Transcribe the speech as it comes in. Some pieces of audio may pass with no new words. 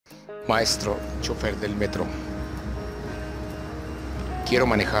Maestro, chofer del metro. Quiero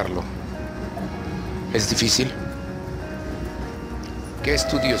manejarlo. ¿Es difícil? ¿Qué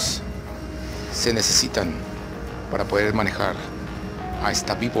estudios se necesitan para poder manejar a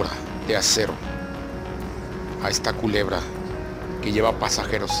esta víbora de acero, a esta culebra que lleva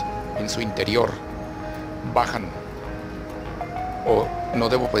pasajeros en su interior? ¿Bajan o no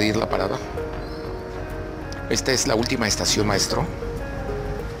debo pedir la parada? Esta es la última estación, maestro.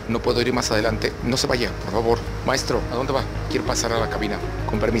 No puedo ir más adelante. No se vaya, por favor. Maestro, ¿a dónde va? Quiero pasar a la cabina.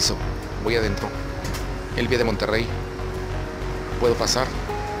 Con permiso. Voy adentro. El vía de Monterrey. ¿Puedo pasar?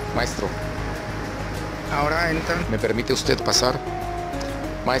 Maestro. Ahora entran. ¿Me permite usted pasar?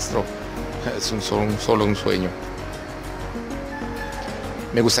 Maestro, es solo un sueño.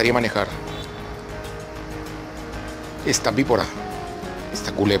 Me gustaría manejar esta víbora,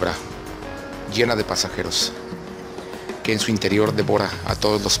 esta culebra llena de pasajeros, que en su interior devora a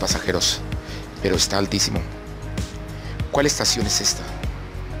todos los pasajeros, pero está altísimo. ¿Cuál estación es esta?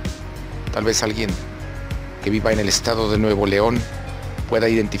 Tal vez alguien que viva en el estado de Nuevo León pueda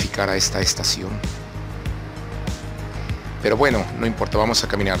identificar a esta estación. Pero bueno, no importa, vamos a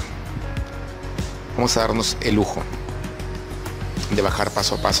caminar. Vamos a darnos el lujo de bajar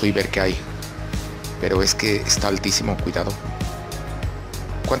paso a paso y ver qué hay. Pero es que está altísimo, cuidado.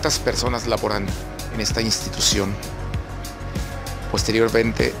 ¿Cuántas personas laboran en esta institución?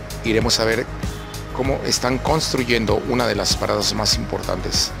 Posteriormente iremos a ver cómo están construyendo una de las paradas más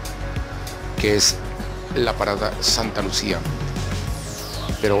importantes, que es la parada Santa Lucía.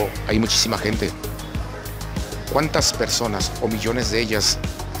 Pero hay muchísima gente. ¿Cuántas personas o millones de ellas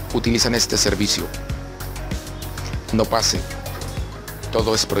utilizan este servicio? No pase.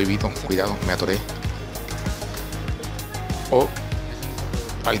 Todo es prohibido. Cuidado, me atoré. ¿O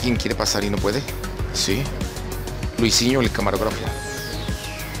alguien quiere pasar y no puede? Sí. Luisinho, el camarógrafo.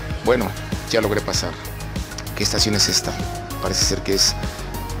 Bueno, ya logré pasar. ¿Qué estación es esta? Parece ser que es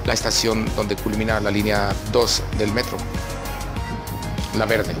la estación donde culmina la línea 2 del metro. La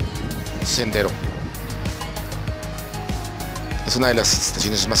verde. Sendero. Es una de las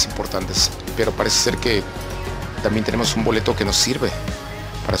estaciones más importantes, pero parece ser que también tenemos un boleto que nos sirve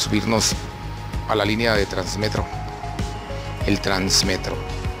para subirnos a la línea de Transmetro. El Transmetro.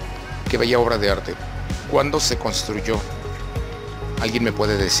 Qué bella obra de arte. ¿Cuándo se construyó? ¿Alguien me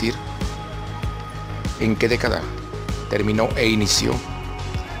puede decir en qué década terminó e inició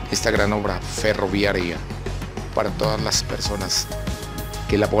esta gran obra ferroviaria para todas las personas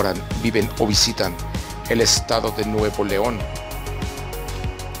que laboran, viven o visitan el estado de Nuevo León?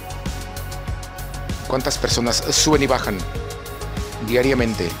 ¿Cuántas personas suben y bajan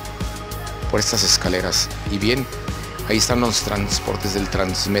diariamente por estas escaleras? Y bien, ahí están los transportes del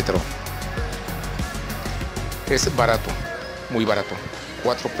Transmetro. Es barato, muy barato,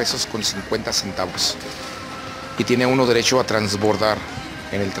 4 pesos con 50 centavos. Y tiene uno derecho a transbordar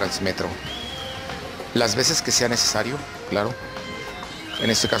en el Transmetro las veces que sea necesario, claro. En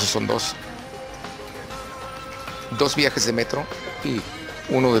este caso son 2 viajes de metro y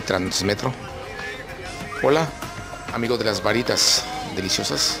uno de Transmetro. Hola, amigo de las varitas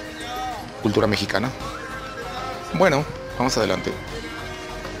deliciosas, cultura mexicana. Bueno, vamos adelante.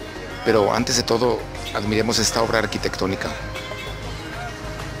 Pero antes de todo, admiremos esta obra arquitectónica.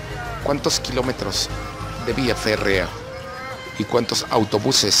 ¿Cuántos kilómetros de vía férrea y cuántos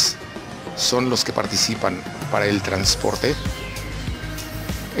autobuses son los que participan para el transporte?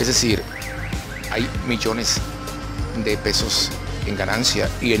 Es decir, hay millones de pesos en ganancia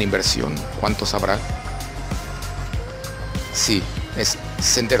y en inversión. ¿Cuántos habrá? Sí, es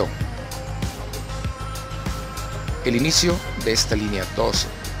Sendero. El inicio de esta línea 2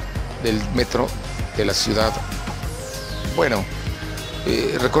 del metro de la ciudad, bueno,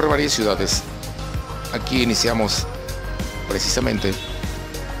 recorre varias ciudades. Aquí iniciamos precisamente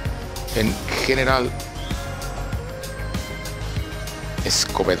en General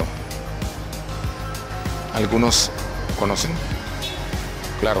Escobedo. ¿Algunos conocen?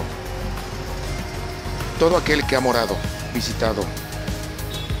 Claro. Todo aquel que ha morado, visitado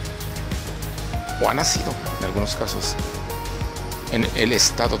o ha nacido, en algunos casos, en el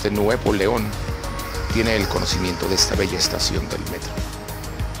estado de Nuevo León, tiene el conocimiento de esta bella estación del metro.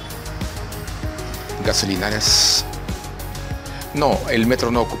 Gasolinarias. No, el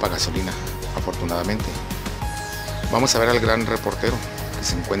metro no ocupa gasolina, afortunadamente. Vamos a ver al gran reportero que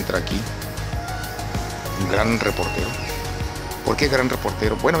se encuentra aquí. Un gran reportero. ¿Por qué gran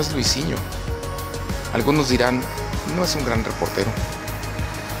reportero? Bueno, es Luisinho. Algunos dirán, no es un gran reportero.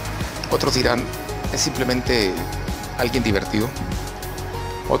 Otros dirán, es simplemente alguien divertido.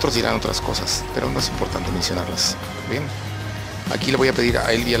 Otros dirán otras cosas, pero no es importante mencionarlas. Bien, Aquí le voy a pedir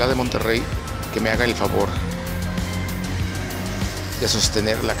a Elvia, la de Monterrey, que me haga el favor de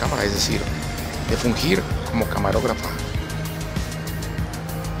sostener la cámara, es decir, de fungir como camarógrafa.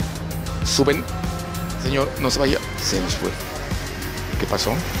 Suben. Señor, no se vaya. Se nos fue. ¿Qué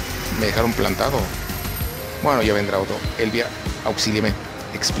pasó? Me dejaron plantado. Bueno, ya vendrá otro. Elvia, auxíliame.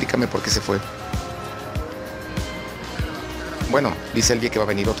 Explícame por qué se fue. Bueno, dice Elvia que va a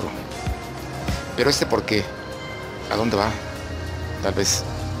venir otro. Pero ¿por qué? ¿A dónde va? Tal vez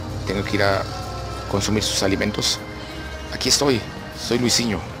tengo que ir a consumir sus alimentos. Aquí estoy. Soy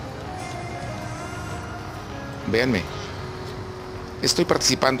Luisinho. Véanme. Estoy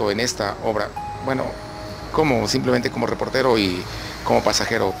participando en esta obra. Bueno, simplemente como reportero y como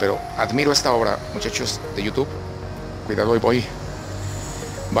pasajero. Pero admiro esta obra, muchachos de YouTube. Cuidado, hoy voy.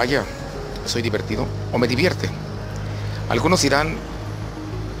 Vaya, soy divertido. O me divierte. Algunos dirán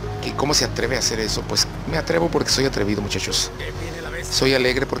que cómo se atreve a hacer eso. Pues me atrevo porque soy atrevido, muchachos. Soy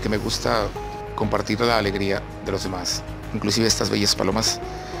alegre porque me gusta compartir la alegría de los demás. Inclusive estas bellas palomas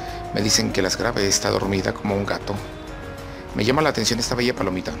me dicen que las grabe. Está dormida como un gato. Me llama la atención esta bella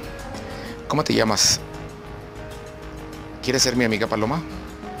palomita. ¿Cómo te llamas? ¿Quieres ser mi amiga paloma?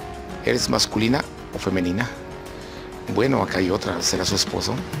 ¿Eres masculina o femenina? Bueno, acá hay otra. ¿Será su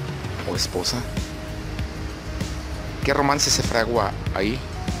esposo o esposa? ¿Qué romance se fragua ahí?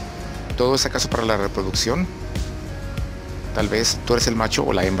 ¿Todo es acaso para la reproducción? Tal vez tú eres el macho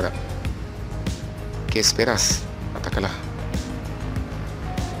o la hembra. ¿Qué esperas? Atácala.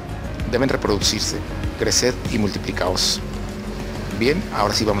 Deben reproducirse, creced y multiplicaos. Bien,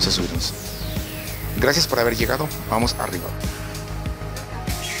 ahora sí vamos a subirnos. Gracias por haber llegado. Vamos arriba.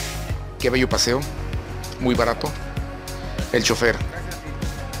 Qué bello paseo. Muy barato. El chofer,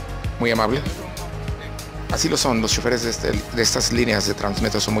 muy amable. Así lo son, los choferes de estas líneas de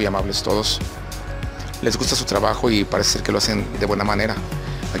Transmetro son muy amables todos. Les gusta su trabajo y parece ser que lo hacen de buena manera.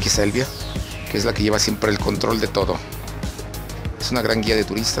 Aquí está Elvia, que es la que lleva siempre el control de todo. Es una gran guía de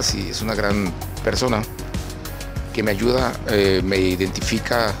turistas y es una gran persona que me ayuda, me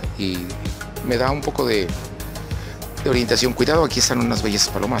identifica y me da un poco de orientación. Cuidado, aquí están unas bellas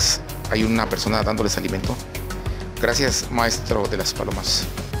palomas. Hay una persona dándoles alimento. Gracias, maestro de las palomas.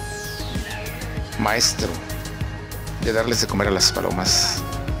 Maestro de darles de comer a las palomas.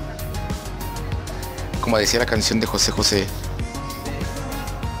 Como decía la canción de José José.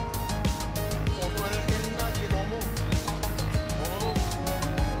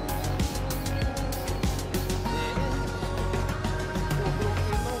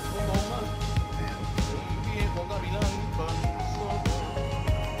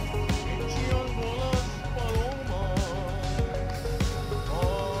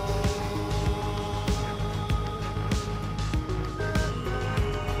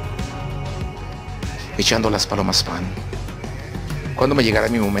 Echando las palomas pan. ¿Cuándo me llegará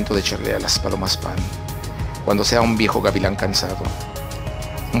mi momento de echarle a las palomas pan? Cuando sea un viejo gavilán cansado,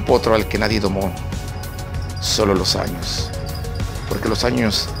 un potro al que nadie domó, solo los años. Porque los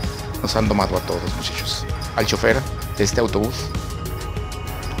años nos han domado a todos, muchachos. Al chofer de este autobús,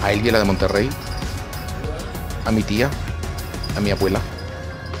 a Elvia, la de Monterrey, a mi tía, a mi abuela,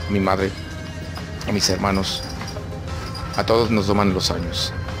 a mi madre, a mis hermanos. A todos nos doman los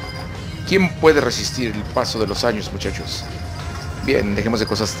años. ¿Quién puede resistir el paso de los años, muchachos? Bien, dejemos de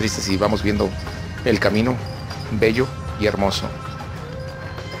cosas tristes y vamos viendo el camino bello y hermoso.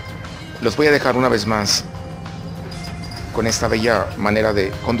 Los voy a dejar una vez más con esta bella manera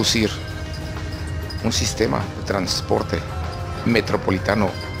de conducir un sistema de transporte metropolitano,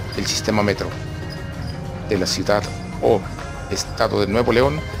 el sistema metro de la ciudad o estado de Nuevo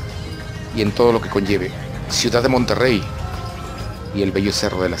León y en todo lo que conlleve ciudad de Monterrey y el bello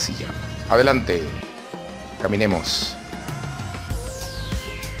Cerro de la Silla. Adelante, caminemos.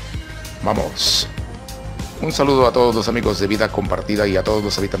 Vamos. Un saludo a todos los amigos de Vida Compartida y a todos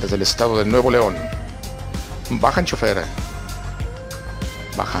los habitantes del estado de Nuevo León. Bajan, chofer.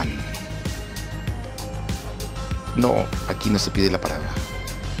 Bajan. No, aquí no se pide la parada.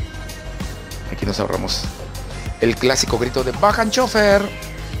 Aquí nos ahorramos el clásico grito de bajan, chofer.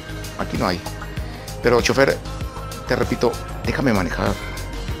 Aquí no hay. Pero, chofer, te repito, déjame manejar.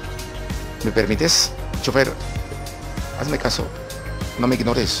 ¿Me permites? Chofer, hazme caso. No me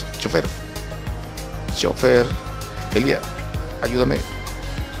ignores. Chofer. Chofer. Elvia, ayúdame.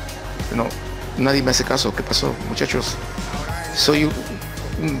 No, nadie me hace caso. ¿Qué pasó, muchachos? Soy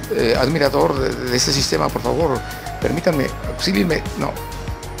un admirador de este sistema, por favor. Permítanme, auxílienme. No,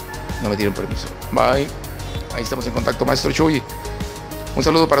 no me dieron permiso. Bye. Ahí estamos en contacto, maestro Chuy. Un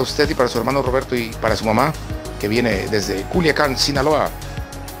saludo para usted y para su hermano Roberto y para su mamá, que viene desde Culiacán, Sinaloa.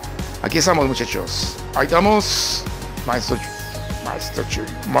 Aquí estamos, muchachos. Ahí estamos, maestro Maestro Chuy,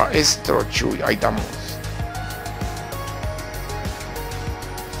 Maestro Chuy, ahí estamos.